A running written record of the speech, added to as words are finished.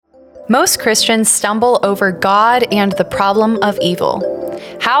Most Christians stumble over God and the problem of evil.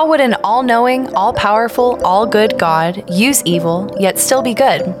 How would an all-knowing, all-powerful, all-good God use evil, yet still be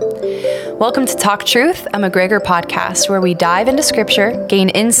good? Welcome to Talk Truth, a McGregor podcast where we dive into Scripture, gain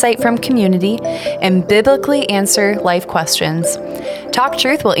insight from community, and biblically answer life questions. Talk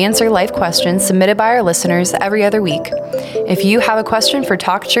Truth will answer life questions submitted by our listeners every other week. If you have a question for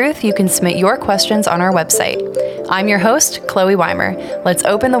Talk Truth, you can submit your questions on our website. I'm your host, Chloe Weimer. Let's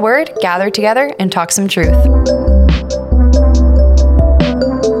open the Word, gather together, and talk some truth.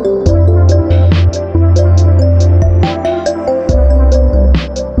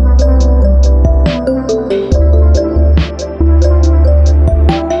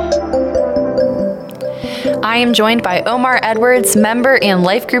 I am joined by Omar Edwards, member and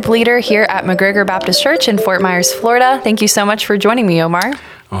life group leader here at McGregor Baptist Church in Fort Myers, Florida. Thank you so much for joining me, Omar.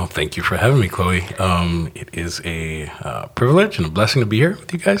 Oh, thank you for having me, Chloe. It is a privilege and a blessing to be here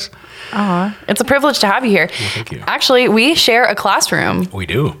with you guys. It's a privilege to have you here. Well, thank you. Actually, we share a classroom. We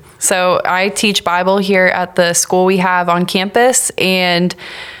do. So I teach Bible here at the school we have on campus, and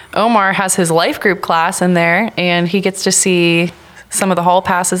Omar has his life group class in there, and he gets to see some of the hall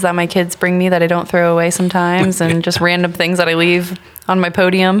passes that my kids bring me that I don't throw away sometimes, and just random things that I leave on my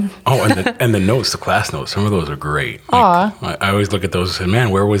podium. Oh, and the notes, the class notes, some of those are great. Aw. I always look at those and say, man,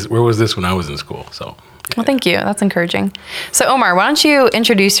 where was this when I was in school? So. Yeah. Well, thank you. That's encouraging. So, Omar, why don't you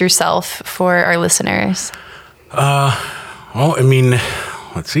introduce yourself for our listeners? Well, I mean,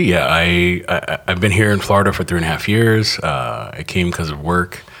 let's see. Yeah, I've been here in Florida for 3.5 years. I came because of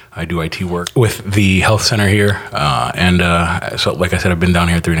work. I do IT work with the health center here. So like I said, I've been down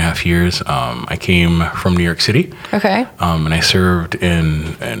here 3.5 years. I came from New York City. Okay. And I served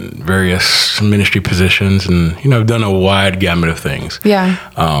in various ministry positions, and, I've done a wide gamut of things. Yeah.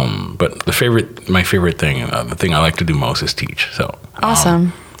 But my favorite thing, the thing I like to do most is teach. So.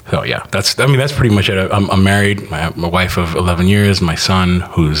 Awesome. So yeah, that's pretty much it. I'm married. I have my wife of 11 years. My son,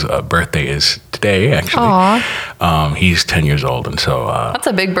 whose birthday is today, actually. He's 10 years old, and so that's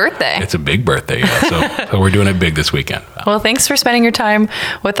a big birthday. It's a big birthday. Yeah. So we're doing it big this weekend. Well, thanks for spending your time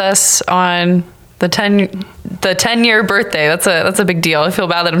with us on the 10-year birthday. That's a big deal. I feel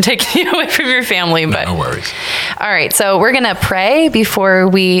bad that I'm taking you away from your family, but no worries. All right, so we're gonna pray before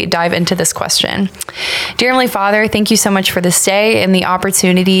we dive into this question. Dear Heavenly Father, thank you so much for this day and the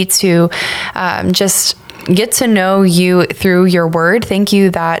opportunity to just get to know you through your word. Thank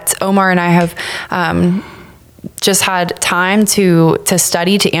you that Omar and I have just had time to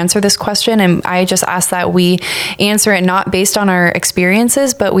study to answer this question, and I just ask that we answer it not based on our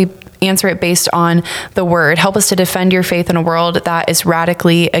experiences, but we answer it based on the word. Help us to defend your faith in a world that is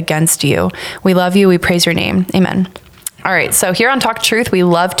radically against you. We love you. We praise your name. Amen. All right. So here on Talk Truth, we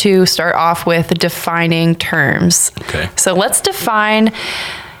love to start off with defining terms. Okay. So let's define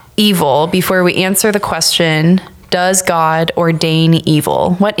evil before we answer the question, does God ordain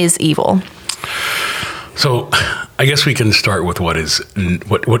evil? What is evil? So I guess we can start with what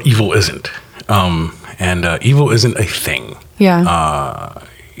evil isn't. And evil isn't a thing. Yeah.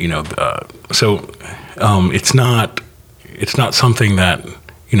 It's not something that,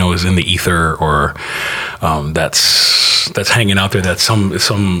 is in the ether, or that's hanging out there. That's some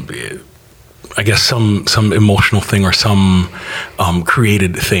emotional thing, or some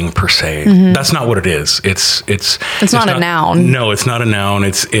created thing per se. Mm-hmm. That's not what it is. It's not a noun. No, it's not a noun.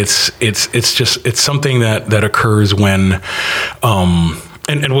 It's something that occurs when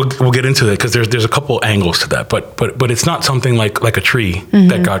and we'll get into that, because there's a couple angles to that, but it's not something like a tree mm-hmm.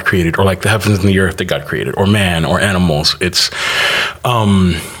 that God created, or like the heavens and the earth that God created, or man, or animals. It's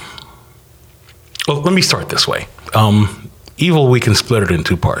well, let me start this way. Evil, we can split it in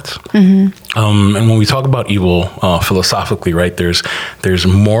two parts. Mm-hmm. And when we talk about evil philosophically, right, there's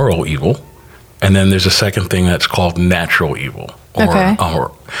moral evil, and then there's a second thing that's called natural evil.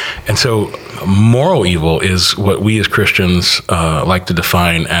 And so moral evil is what we as Christians like to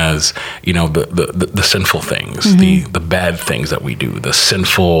define as, the sinful things, mm-hmm. the bad things that we do, the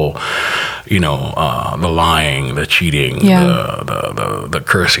sinful, the lying, the cheating, the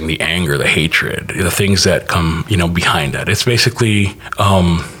cursing, the anger, the hatred, the things that come, behind that. It's basically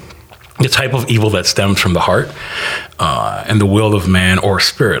the type of evil that stems from the heart and the will of man or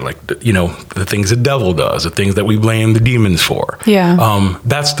spirit, like, the things the devil does, the things that we blame the demons for. Yeah.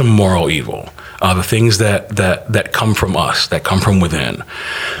 That's the moral evil, the things that come from us, that come from within.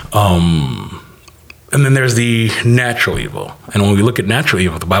 And then there's the natural evil. And when we look at natural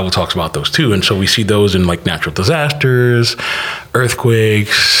evil, the Bible talks about those too. And so we see those in like natural disasters,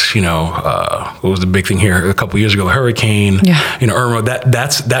 earthquakes, what was the big thing here a couple of years ago, the hurricane, Irma,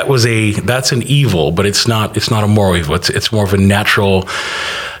 that's an evil, but it's not a moral evil. It's more of a natural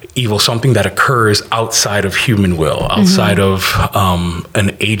evil, something that occurs outside of human will, outside of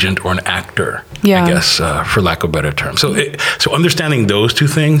an agent or an actor, I guess, for lack of a better term. So understanding those two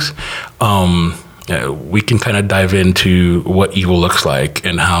things, we can kind of dive into what evil looks like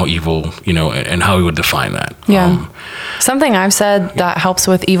and how evil, and how we would define that. Yeah. Something I've said that helps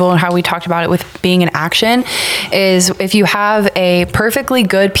with evil and how we talked about it with being an action is if you have a perfectly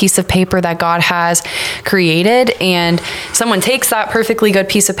good piece of paper that God has created and someone takes that perfectly good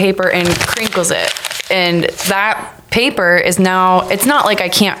piece of paper and crinkles it, and that paper is now, it's not like I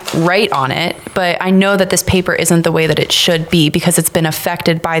can't write on it, but I know that this paper isn't the way that it should be because it's been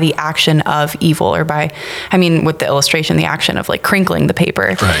affected by the action of evil, or with the illustration, the action of like crinkling the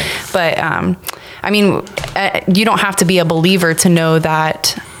paper. Right. But, you don't have to be a believer to know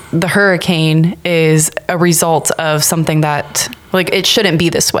that the hurricane is a result of something that, like, it shouldn't be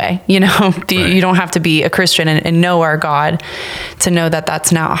this way. You don't have to be a Christian and know our God to know that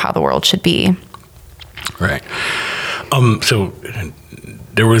that's not how the world should be. Right. So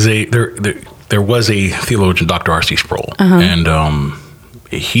there was a theologian, Dr. R.C. Sproul, and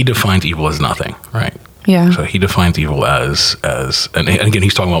he defines evil as nothing, right? Yeah. So he defines evil as and again,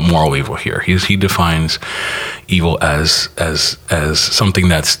 he's talking about moral evil here. He defines evil as something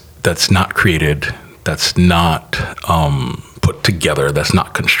that's not created, that's not put together, that's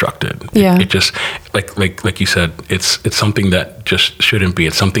not constructed. Yeah. It just like you said, it's something that just shouldn't be.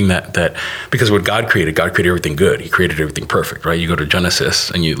 It's something that because what God created everything good. He created everything perfect, right? You go to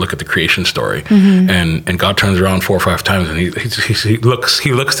Genesis and you look at the creation story, and God turns around 4 or 5 times and he looks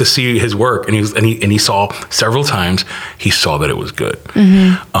to see his work, and he saw several times, he saw that it was good.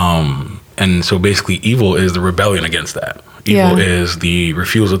 And so basically evil is the rebellion against that. Evil is the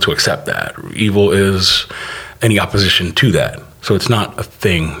refusal to accept that. Evil is any opposition to that. So it's not a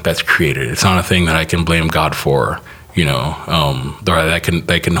thing that's created. It's not a thing that I can blame God for,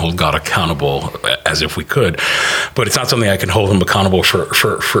 that can hold God accountable as if we could, but it's not something I can hold him accountable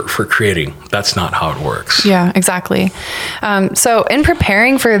for creating. That's not how it works. Yeah, exactly. So in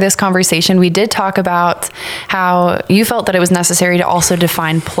preparing for this conversation, we did talk about how you felt that it was necessary to also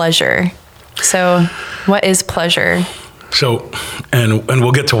define pleasure. So what is pleasure? So, and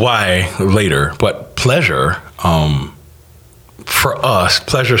we'll get to why later, but pleasure, for us,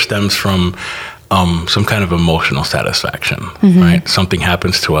 pleasure stems from some kind of emotional satisfaction, right? Something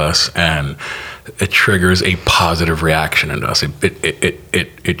happens to us and it triggers a positive reaction in us.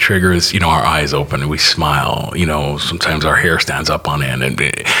 It triggers, our eyes open and we smile, sometimes our hair stands up on end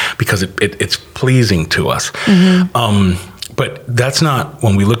because it's pleasing to us. But that's not,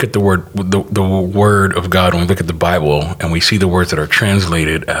 when we look at the word of God, when we look at the Bible and we see the words that are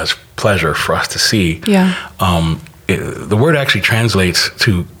translated as pleasure for us to see, the word actually translates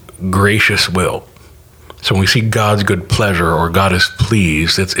to gracious will. So when we see God's good pleasure or God is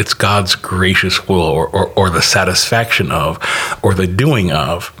pleased, it's God's gracious will or the satisfaction of, or the doing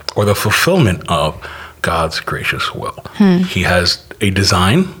of, or the fulfillment of God's gracious will. He has a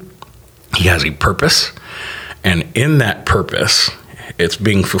design, he has a purpose, and in that purpose, it's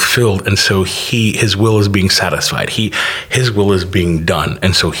being fulfilled, and so his will is being satisfied. His will is being done,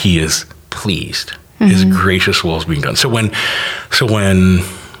 and so he is pleased. His gracious will is being done. So when,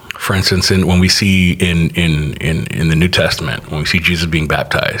 for instance, when we see in the New Testament, when we see Jesus being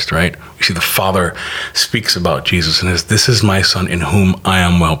baptized, right? We see the Father speaks about Jesus and says, "This is my Son in whom I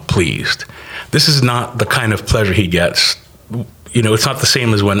am well pleased." This is not the kind of pleasure he gets. It's not the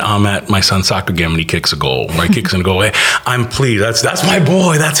same as when I'm at my son's soccer game and he kicks a goal, or he kicks in a goal. Hey, I'm pleased. That's my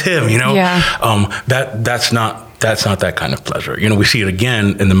boy. That's him. That's not that kind of pleasure. We see it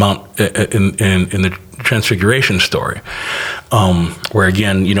again in the in the Transfiguration story, where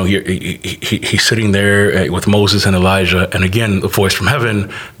again, he's sitting there with Moses and Elijah, and again, the voice from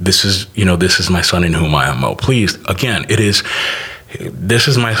heaven. This is my Son in whom I am well pleased. Again, this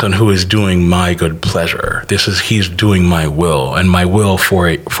is my Son who is doing my good pleasure. He's doing my will, and my will for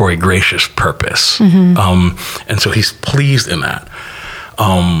a gracious purpose. And so he's pleased in that.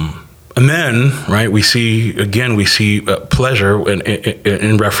 And then, right, we see pleasure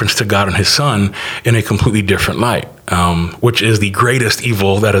in reference to God and his Son in a completely different light, which is the greatest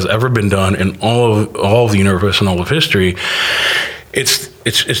evil that has ever been done in all of the universe and all of history. It's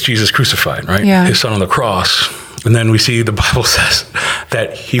Jesus crucified, right? Yeah. His Son on the cross. And then we see the Bible says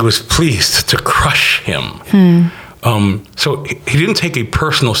that he was pleased to crush him. So he didn't take a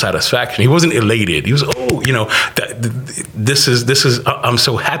personal satisfaction. He wasn't elated. He was, this is. I'm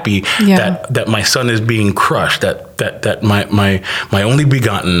so happy that my Son is being crushed. That my only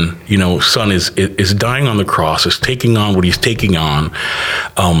begotten, Son is dying on the cross, is taking on what he's taking on,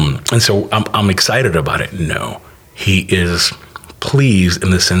 and so I'm excited about it. No, he is pleased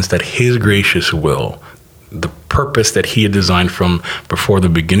in the sense that his gracious will, the purpose that he had designed from before the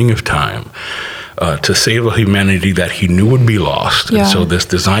beginning of time, to save a humanity that he knew would be lost. Yeah. And so this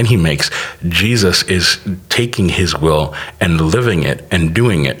design he makes, Jesus is taking his will and living it and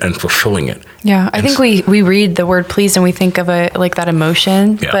doing it and fulfilling it. Yeah, I think we read the word pleased and we think of it like that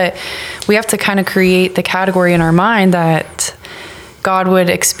emotion, Yeah. but we have to kind of create the category in our mind that God would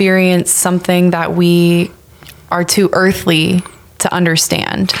experience something that we are too earthly to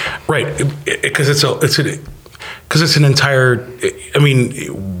understand. Right, because it's an entire. I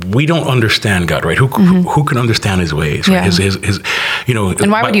mean, we don't understand God, right? Who can understand His ways? Right? Yeah. His, you know.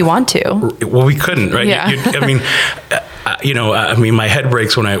 And why would you want to? Well, we couldn't, right? Yeah. I mean. I mean, my head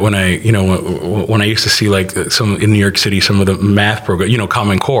breaks when I used to see like some in New York City, some of the math program,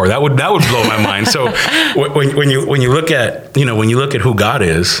 Common Core. That would blow my mind. So when you look at who God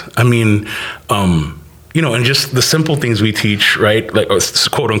is, I mean, and just the simple things we teach, right? Like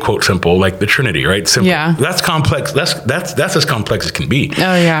quote unquote simple, like the Trinity, right? Simple. Yeah. That's complex. That's as complex as can be.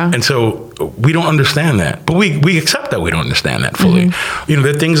 Oh yeah. And so we don't understand that, but we accept that we don't understand that fully. Mm-hmm.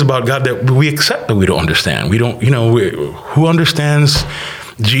 There are things about God that we accept that we don't understand. We don't, who understands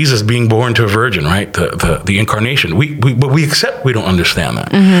Jesus being born to a virgin, right? The incarnation. But we accept we don't understand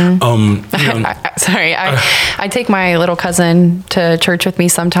that. Mm-hmm. I take my little cousin to church with me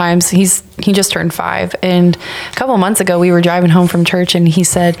sometimes. He just turned 5, and a couple months ago we were driving home from church, and he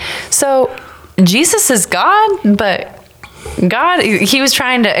said, "So Jesus is God, but." God, he was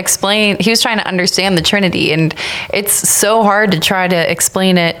trying to understand the Trinity, and it's so hard to try to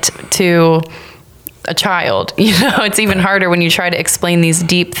explain it to a child. It's even harder when you try to explain these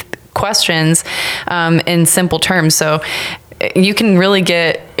deep questions in simple terms. So you can really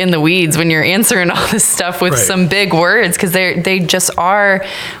get in the weeds when you're answering all this stuff with some big words, because they just are.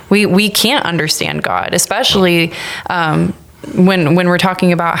 We can't understand God, especially when we're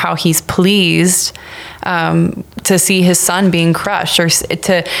talking about how he's pleased to see his son being crushed, or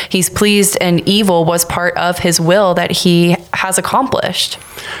he's pleased and evil was part of his will that he has accomplished.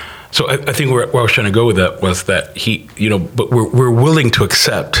 So I think where I was trying to go with that was that he, but we're willing to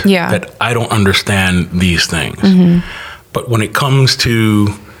accept that I don't understand these things. Mm-hmm. But when it comes to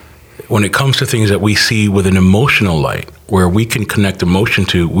things that we see with an emotional light, where we can connect emotion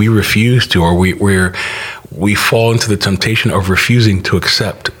to, we refuse to, or we fall into the temptation of refusing to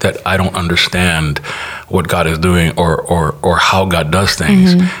accept that I don't understand what God is doing or how God does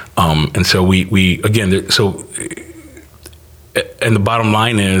things. Mm-hmm. And so we again, and the bottom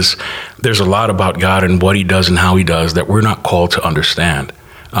line is there's a lot about God and what he does and how he does that we're not called to understand,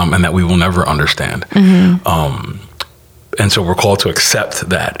 and that we will never understand. Mm-hmm. And so we're called to accept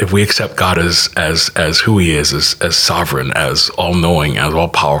that. If we accept God as who he is, as sovereign, as all-knowing, as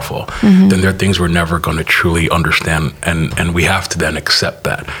all-powerful, mm-hmm. then there are things we're never going to truly understand, and we have to then accept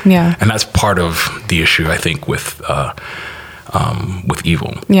that. Yeah. And that's part of the issue, I think, with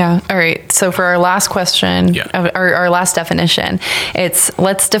evil. Yeah. All right. So for our last question, our last definition,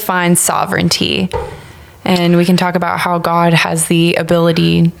 let's define sovereignty. And we can talk about how God has the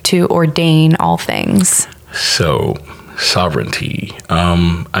ability to ordain all things. So sovereignty.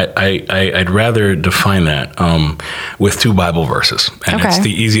 I'd rather define that with 2 Bible verses, and it's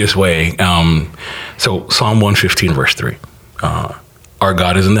the easiest way. So Psalm 115, verse 3. Our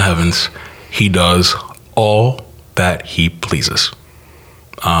God is in the heavens; he does all that he pleases.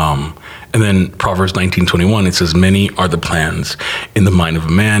 And then Proverbs 19:21, it says, "Many are the plans in the mind of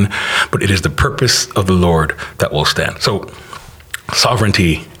a man, but it is the purpose of the Lord that will stand." So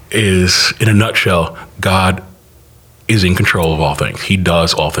sovereignty is, in a nutshell, God is in control of all things. He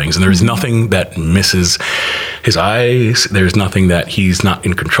does all things. And there's nothing that misses his eyes. There's nothing that he's not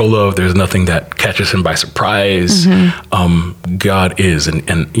in control of. There's nothing that catches him by surprise. Mm-hmm. God is. And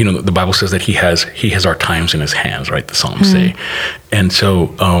the Bible says that he has our times in his hands, right? The Psalms say. And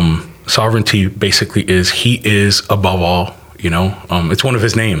so sovereignty basically is he is above all. It's one of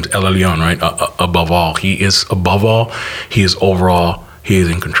his names, El Elyon, right? Above all. He is above all. He is over all. He is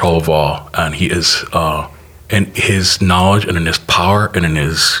in control of all. And he is in his knowledge and in his power and in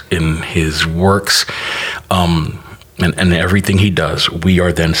his works, and everything he does, we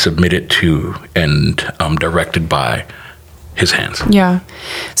are then submitted to and directed by his hands. Yeah.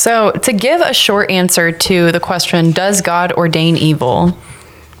 So to give a short answer to the question, does God ordain evil?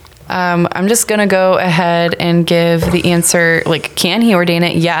 I'm just going to go ahead and give the answer, can he ordain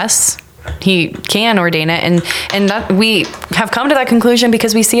it? Yes. He can ordain it, and that we have come to that conclusion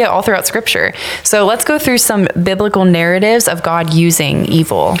because we see it all throughout Scripture. So let's go through some biblical narratives of God using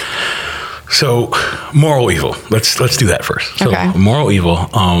evil. So moral evil. Let's do that first. So moral evil.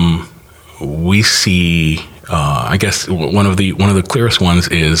 We see I guess one of the clearest ones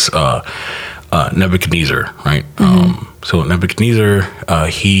is Nebuchadnezzar, right? So Nebuchadnezzar,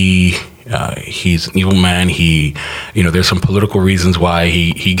 he's an evil man. There's some political reasons why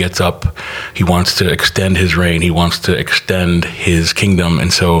he gets up. He wants to extend his reign. He wants to extend his kingdom.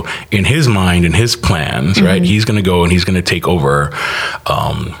 And so in his mind, in his plans, right, he's going to go and he's going to take over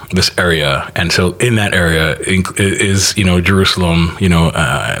this area. And so in that area is, Jerusalem,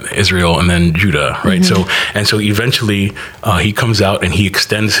 Israel, and then Judah, right? So eventually he comes out and he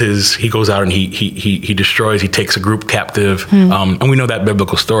goes out and he destroys, he takes a group captive. And we know that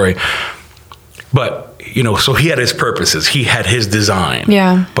biblical story. But, so he had his purposes. He had his design.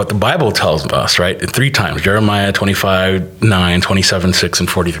 Yeah. But the Bible tells us, right, 3 times, Jeremiah 25:9, 27:6, and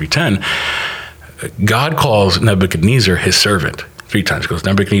 43:10, God calls Nebuchadnezzar his servant. 3 times. He goes,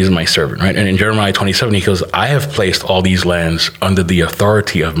 Nebuchadnezzar is my servant, right? And in Jeremiah 27, he goes, I have placed all these lands under the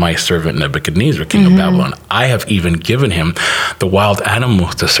authority of my servant Nebuchadnezzar, king of Babylon. I have even given him the wild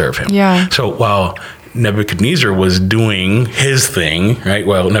animals to serve him. Yeah. So while Nebuchadnezzar was doing his thing, right?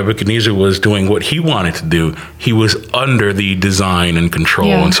 While Nebuchadnezzar was doing what he wanted to do, he was under the design and control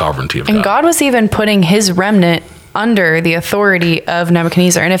and sovereignty of God. And God was even putting his remnant under the authority of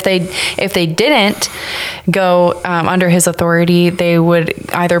Nebuchadnezzar. And if they didn't go under his authority, they would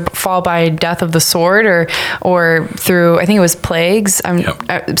either fall by death of the sword or through, I think it was plagues.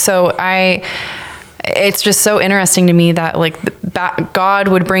 It's just so interesting to me that God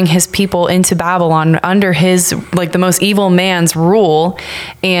would bring his people into Babylon under his, the most evil man's rule.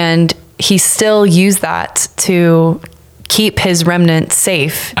 And he still used that to keep his remnant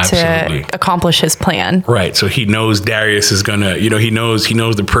safe. Absolutely. To accomplish his plan. Right. So he knows Darius is gonna, he knows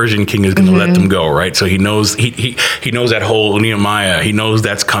the Persian king is gonna let them go, right? So he knows he knows that whole Nehemiah. He knows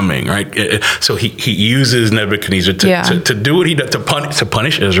that's coming, right? So he uses Nebuchadnezzar to do what he does, to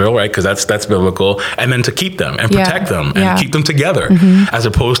punish Israel, right? Because that's biblical, and then to keep them and protect them and keep them together, as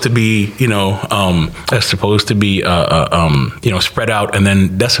opposed to be spread out and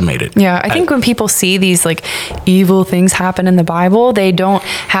then decimated. Yeah, I think when people see these evil things happen in the Bible, they don't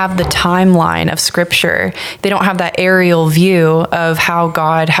have the timeline of Scripture. They don't have that aerial view of how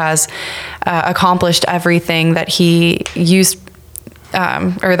God has accomplished everything that he used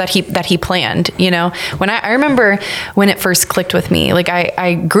or that he planned. When I remember when it first clicked with me,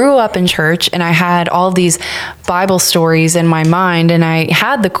 I grew up in church and I had all these Bible stories in my mind, and I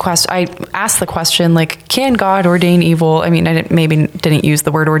asked the question, can God ordain evil? I mean, I didn't use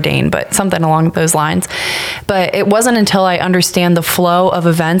the word ordain, but something along those lines. But it wasn't until I understand the flow of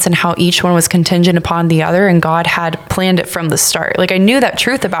events and how each one was contingent upon the other, and God had planned it from the start. I knew that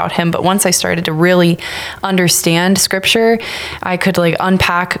truth about him, but once I started to really understand Scripture, I could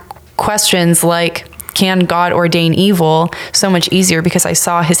unpack questions like, can God ordain evil, so much easier, because I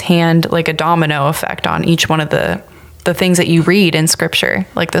saw his hand like a domino effect on each one of the things that you read in Scripture,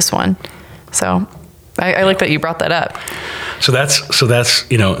 like this one. So I like that you brought that up. So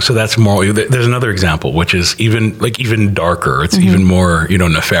that's more. There's another example, which is even darker. It's even more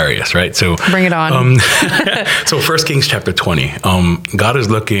nefarious, right? So bring it on. So 1 Kings chapter 20. God is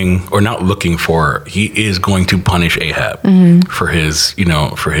he is going to punish Ahab for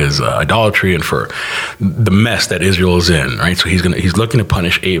his idolatry and for the mess that Israel is in, right? So he's looking to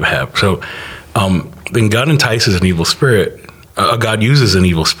punish Ahab. So then God entices an evil spirit. God uses an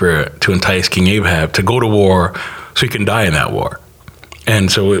evil spirit to entice King Ahab to go to war so he can die in that war.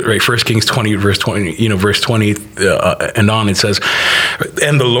 And so, right, 1 Kings 20, verse 20, and on, it says,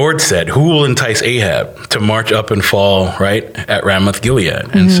 and the Lord said, who will entice Ahab to march up and fall, right, at Ramoth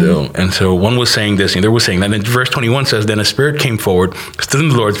Gilead? And so one was saying this, and the other was saying that. And then verse 21 says, then a spirit came forward, stood in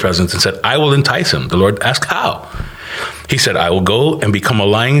the Lord's presence, and said, I will entice him. The Lord asked, how? He said, I will go and become a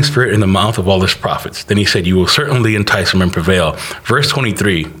lying spirit in the mouth of all his prophets. Then he said, you will certainly entice him and prevail. Verse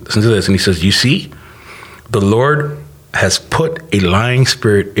 23, listen to this. And he says, you see, the Lord has put a lying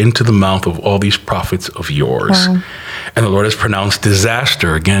spirit into the mouth of all these prophets of yours. Wow. And the Lord has pronounced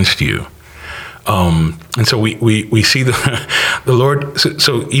disaster against you. And so we see the Lord.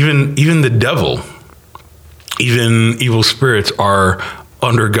 So even the devil, even evil spirits are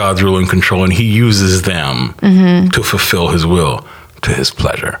under God's rule and control, and he uses them to fulfill his will, to his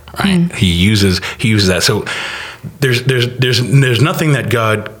pleasure, right? He uses that. So there's nothing that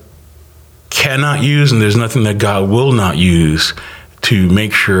God cannot use, and there's nothing that God will not use to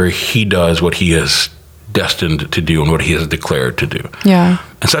make sure he does what he is destined to do and what he has declared to do. Yeah.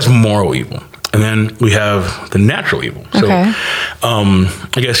 And so that's moral evil. And then we have the natural evil. So, okay. I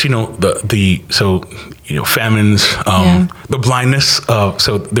guess, famines, the blindness.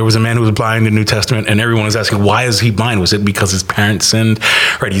 So there was a man who was blind in the New Testament, and everyone was asking, why is he blind? Was it because his parents sinned?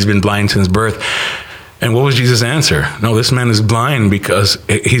 Right? He's been blind since birth. And what was Jesus' answer? No, this man is blind because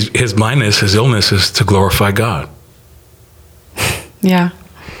his blindness, his illness is to glorify God. Yeah.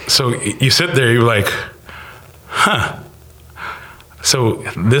 So you sit there, you're like, huh. So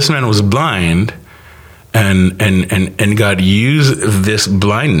this man was blind, and God used this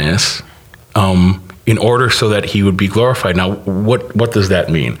blindness in order so that he would be glorified. Now, what does that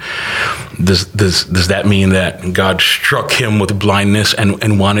mean? Does that mean that God struck him with blindness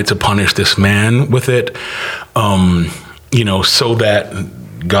and wanted to punish this man with it, so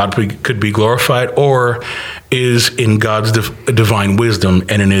that God could be glorified? Or is in God's divine wisdom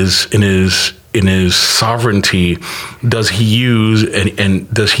and in his sovereignty, does he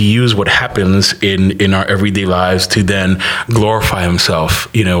use what happens in our everyday lives to then glorify himself,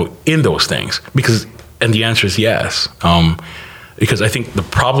 in those things? And the answer is yes. Because I think the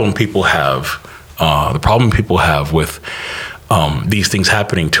problem people have with these things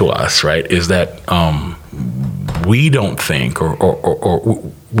happening to us, right, is that we don't think or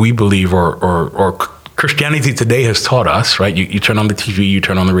we believe or Christianity today has taught us, right? You turn on the TV, you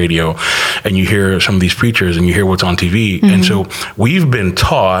turn on the radio, and you hear some of these preachers and you hear what's on TV. Mm-hmm. And so we've been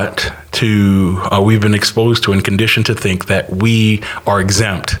taught we've been exposed to and conditioned to think that we are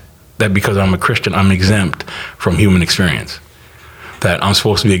exempt, that because I'm a Christian, I'm exempt from human experience. That I'm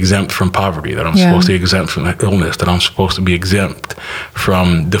supposed to be exempt from poverty, that I'm supposed to be exempt from illness, that I'm supposed to be exempt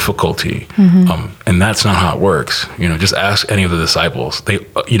from difficulty. Mm-hmm. And that's not how it works. Just ask any of the disciples. They,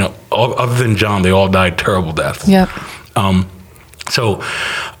 other than John, they all died terrible deaths. Yep. So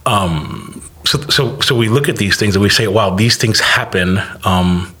we look at these things and we say, wow, these things happen.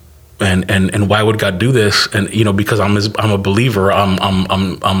 And why would God do this? And because I'm a believer,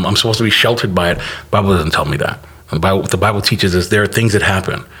 I'm supposed to be sheltered by it. The Bible doesn't tell me that. The Bible teaches us there are things that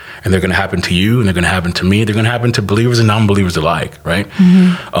happen, and they're going to happen to you, and they're going to happen to me. They're going to happen to believers and non-believers alike, right?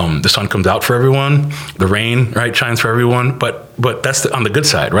 Mm-hmm. The sun comes out for everyone, the rain, right, shines for everyone. But that's on the good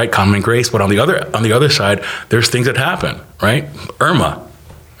side, right? Common grace. But on the other side, there's things that happen, right? Irma,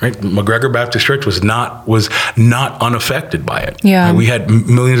 right? McGregor Baptist Church was not unaffected by it. Yeah, right? We had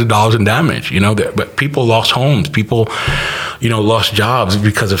millions of dollars in damage, but people lost homes, people, lost jobs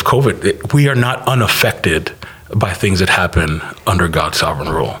because of COVID. We are not unaffected by things that happen under God's sovereign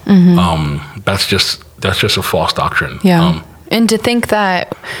rule. Mm-hmm. That's just a false doctrine. Yeah. And to think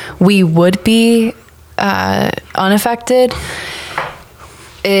that we would be unaffected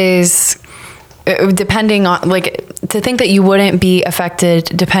is depending on, to think that you wouldn't be affected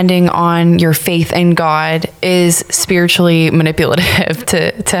depending on your faith in God is spiritually manipulative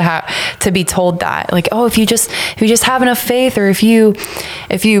to be told that, if you just have enough faith, or if you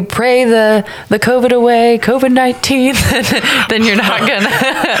pray the COVID away, COVID-19, then you're not gonna.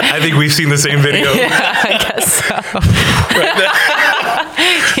 I think we've seen the same video. Yeah, I guess so.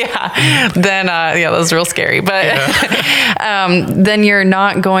 Yeah. Then that was real scary. But then you're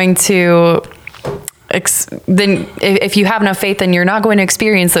not going to. Then if you have enough faith, then you're not going to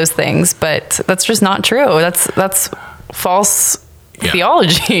experience those things. But that's just not true. That's false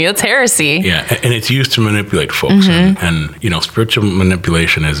theology. It's heresy. Yeah, and it's used to manipulate folks. Mm-hmm. And spiritual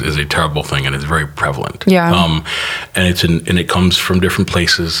manipulation is a terrible thing, and it's very prevalent. Yeah. And it comes from different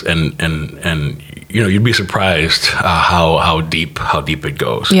places, and you'd be surprised how deep it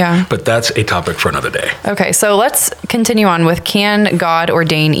goes. Yeah. But that's a topic for another day. Okay, so let's continue on with, can God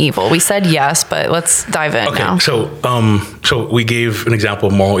ordain evil? We said yes, but let's dive in now. So we gave an example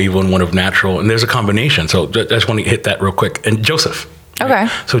of moral evil and one of natural, and there's a combination. So I just want to hit that real quick. And Joseph. Okay.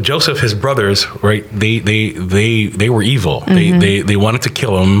 So Joseph, his brothers, right? They were evil. Mm-hmm. They wanted to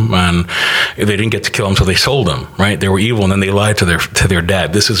kill him, and they didn't get to kill him, so they sold him. Right? They were evil, and then they lied to their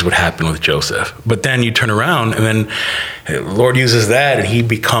dad. This is what happened with Joseph. But then you turn around, and then the Lord uses that, and he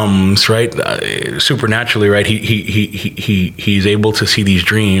becomes supernaturally, right? He's able to see these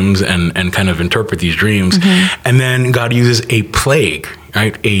dreams and kind of interpret these dreams, mm-hmm. and then God uses a plague.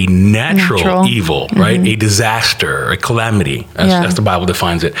 Right, a natural evil, right, mm-hmm. a disaster, a calamity, as the Bible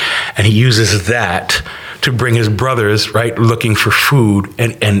defines it, and he uses that to bring his brothers, right, looking for food,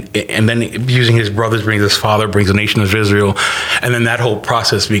 and then using his brothers brings his father, brings the nation of Israel, and then that whole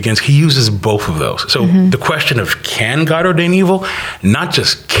process begins. He uses both of those. So mm-hmm. the question of, can God ordain evil? Not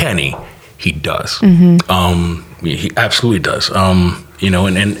just can he does. Mm-hmm. He absolutely does. And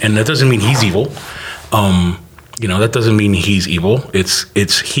that doesn't mean he's evil. That doesn't mean he's evil. It's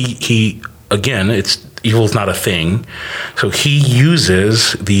evil's not a thing. So he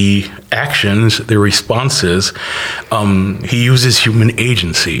uses the actions, the responses. He uses human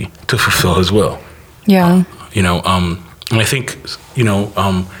agency to fulfill his will. Yeah. And I think,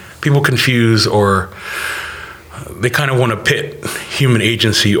 people confuse or they kind of want to pit human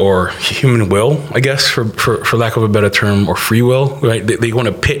agency or human will, I guess, for lack of a better term, or free will, right? They want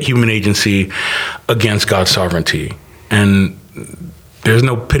to pit human agency against God's sovereignty. And there's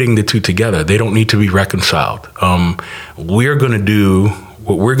no pitting the two together. They don't need to be reconciled. We're going to do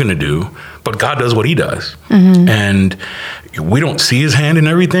what we're going to do, but God does what he does. And we don't see his hand in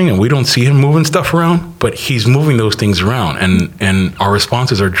everything, and we don't see him moving stuff around, but he's moving those things around. And our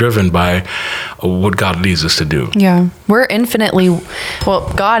responses are driven by what God leads us to do. Yeah.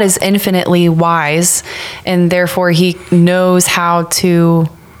 God is infinitely wise, and therefore he knows how to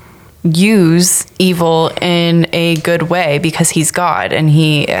use evil in a good way because he's God and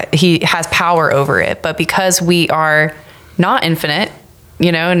he has power over it. But because we are not infinite,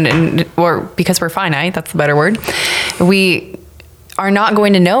 or because we're finite, that's the better word, we are not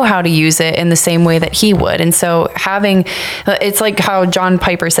going to know how to use it in the same way that he would. And so it's like how John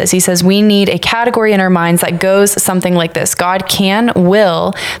Piper says, he says, we need a category in our minds that goes something like this: God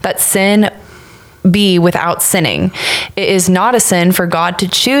will that sin be without sinning. It is not a sin for God to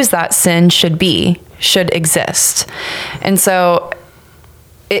choose that sin should exist. And so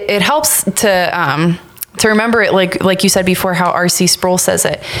it helps to remember it, like you said before, how R.C. Sproul says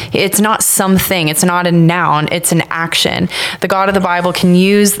it. It's not something, it's not a noun, it's an action. The God of the Bible can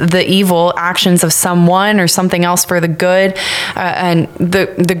use the evil actions of someone or something else for the good, and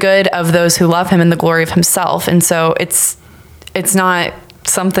the good of those who love him and the glory of himself. And so it's not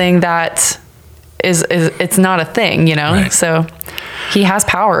something that it's not a thing, Right. So he has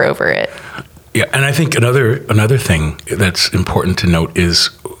power over it. Yeah, and I think another thing that's important to note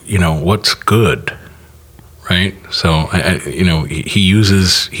is, what's good, right? So he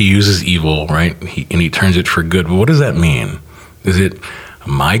uses evil, right? And he turns it for good. But what does that mean? Is it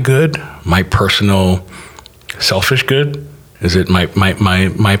my good, my personal selfish good? Is it my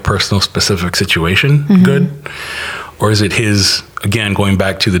personal specific situation good? Or is it his, again, going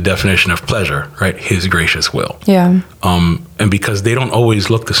back to the definition of pleasure, right? His gracious will. Yeah. And because they don't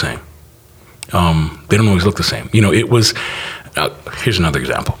always look the same. It was, here's another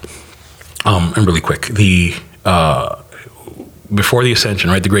example. And really quick, before the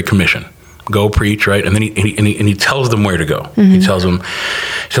ascension, right? The Great Commission, go preach, right? And then he tells them where to go. He tells them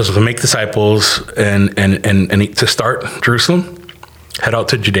to make disciples and to start Jerusalem, head out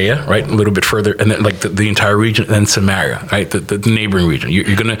to Judea, right, a little bit further, and then like the entire region, and then Samaria, right, the neighboring region.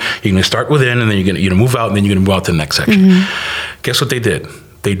 You're gonna start within, and then you're gonna move out, and then you're gonna move out to the next section. Guess what they did?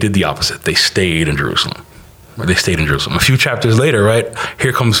 They did the opposite. They stayed in Jerusalem. A few chapters later, right,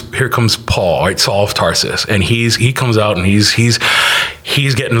 here comes Paul, right, Saul of Tarsus, and he comes out and he's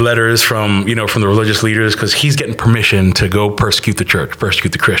getting letters from the religious leaders because he's getting permission to go persecute the church,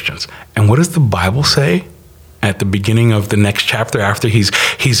 persecute the Christians. And what does the Bible say at the beginning of the next chapter, after he's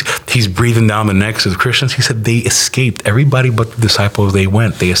breathing down the necks of the Christians? He said they escaped. Everybody but the disciples, they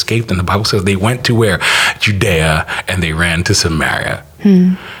escaped. And the Bible says they went to where? Judea, and they ran to Samaria.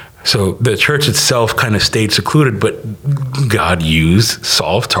 So the church itself kind of stayed secluded, but God used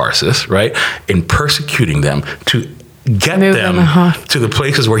Saul of Tarsus, right, in persecuting them to get them to the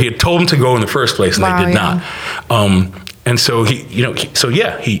places where he had told them to go in the first place, and they did not. And so he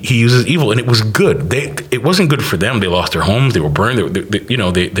uses evil, and it was good. It wasn't good for them. They lost their homes. They were burned.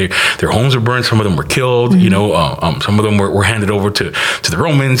 Their homes were burned. Some of them were killed. Some of them were handed over to the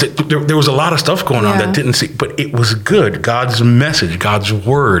Romans. There was a lot of stuff going on that didn't see, but it was good. God's message, God's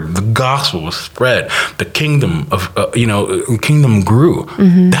word, the gospel was spread. The kingdom kingdom grew.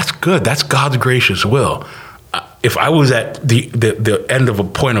 That's good. That's God's gracious will. If I was at the end of a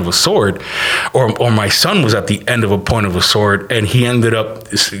point of a sword, or my son was at the end of a point of a sword, and he ended up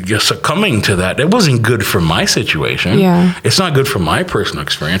succumbing to that, it wasn't good for my situation. Yeah. It's not good for my personal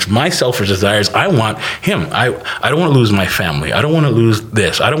experience. My selfish desires, I want him. I don't want to lose my family. I don't want to lose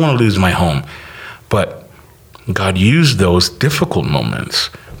this. I don't want to lose my home. But God used those difficult moments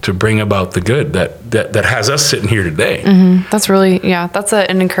to bring about the good that has us sitting here today. That's really, that's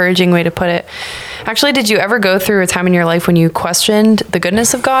an encouraging way to put it. Actually, did you ever go through a time in your life when you questioned the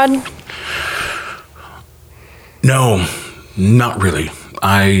goodness of God? No, not really.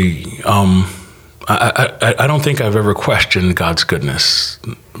 I don't think I've ever questioned God's goodness,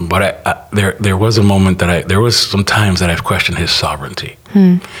 but there was a moment there was some times that I've questioned his sovereignty.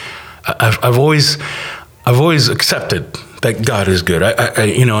 I've always accepted that God is good.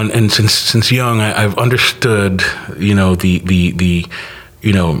 And since young, I've understood,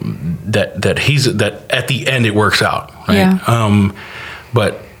 that at the end it works out, right? Yeah.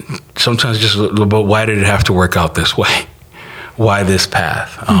 But sometimes just about why did it have to work out this way? Why this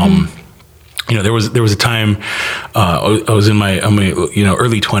path? There was a time I was in my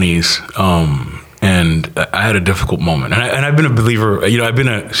early 20s, And I had a difficult moment. And I've been a believer, I've been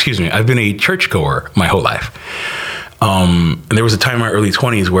a churchgoer my whole life. And there was a time in my early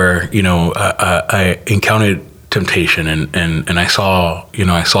 20s where, I encountered temptation and I saw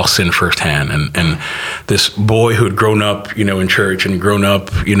sin firsthand. And this boy who had grown up, in church and grown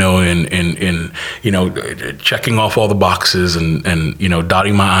up, in checking off all the boxes and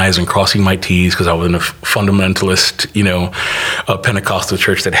dotting my I's and crossing my T's because I was in a fundamentalist, Pentecostal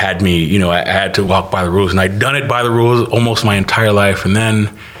church that had me, I had to walk by the rules, and I'd done it by the rules almost my entire life. And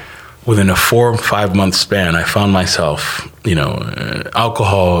then within a 4 or 5 month span, I found myself,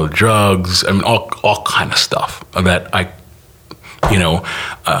 alcohol, drugs, all kind of stuff that I,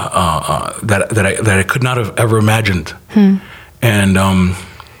 that I could not have ever imagined. And,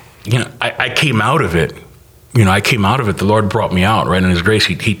 I came out of it. The Lord brought me out, right? In His grace,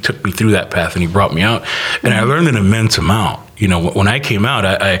 He took me through that path and He brought me out. And I learned an immense amount. When I came out,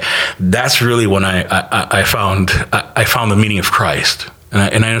 that's really when I found the meaning of Christ.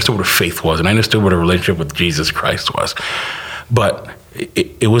 And I understood what a faith was, and I understood what a relationship with Jesus Christ was. But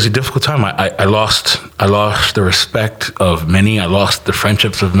it was a difficult time. I lost the respect of many. I lost the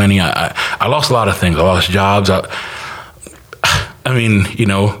friendships of many. I lost a lot of things. I lost jobs. There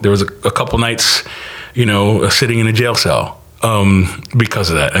was a couple nights, sitting in a jail cell because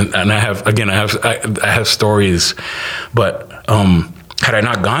of that. And I have stories. But had I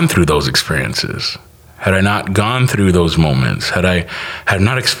not gone through those experiences, had I not gone through those moments, had I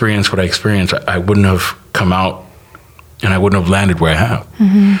not experienced what I experienced, I wouldn't have come out, and I wouldn't have landed where I have.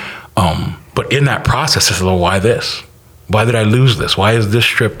 But in that process, I said, "Well, why this? Why did I lose this? Why is this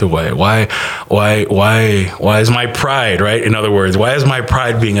stripped away? Why is my pride, right? In other words, why is my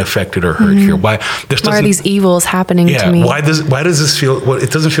pride being affected or hurt here? Why are these evils happening to me? Why does this feel? Well, it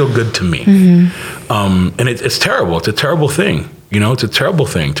doesn't feel good to me. And it's terrible. It's a terrible thing. It's a terrible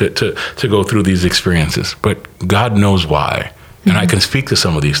thing to go through these experiences. But God knows why. And I can speak to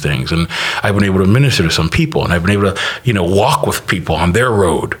some of these things, and I've been able to minister to some people, and I've been able to, walk with people on their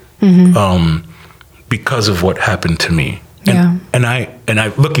road, because of what happened to me. And I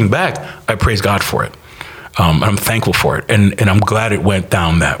looking back, I praise God for it. I'm thankful for it, and I'm glad it went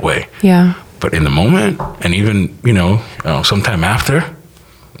down that way. Yeah. But in the moment, and even sometime after,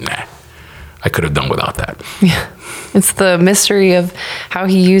 I could have done without that. Yeah. It's the mystery of how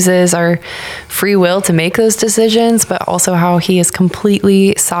He uses our free will to make those decisions, but also how He is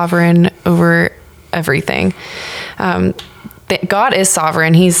completely sovereign over everything. God is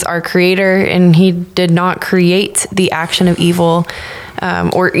sovereign. He's our creator, and He did not create the action of evil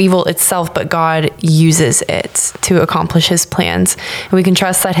or evil itself, but God uses it to accomplish His plans. And we can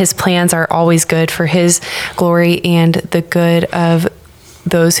trust that His plans are always good for His glory and the good of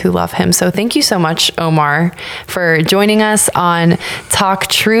those who love Him. So thank you so much, Omar, for joining us on Talk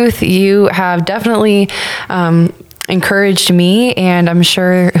Truth. You have definitely encouraged me, and I'm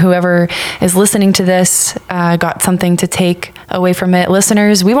sure whoever is listening to this got something to take away from it.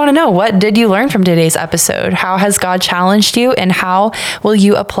 Listeners, we want to know, what did you learn from today's episode? How has God challenged you, and how will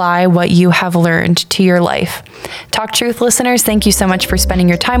you apply what you have learned to your life? Talk Truth listeners, thank you so much for spending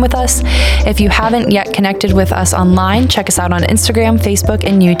your time with us. If you haven't yet connected with us online, check us out on Instagram, Facebook,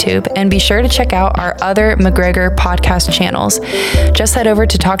 and YouTube, and be sure to check out our other McGregor podcast channels. Just head over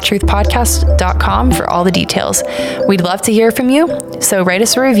to talktruthpodcast.com for all the details. We'd love to hear from you, so write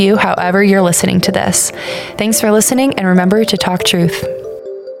us a review however you're listening to this. Thanks for listening, and remember to talk truth.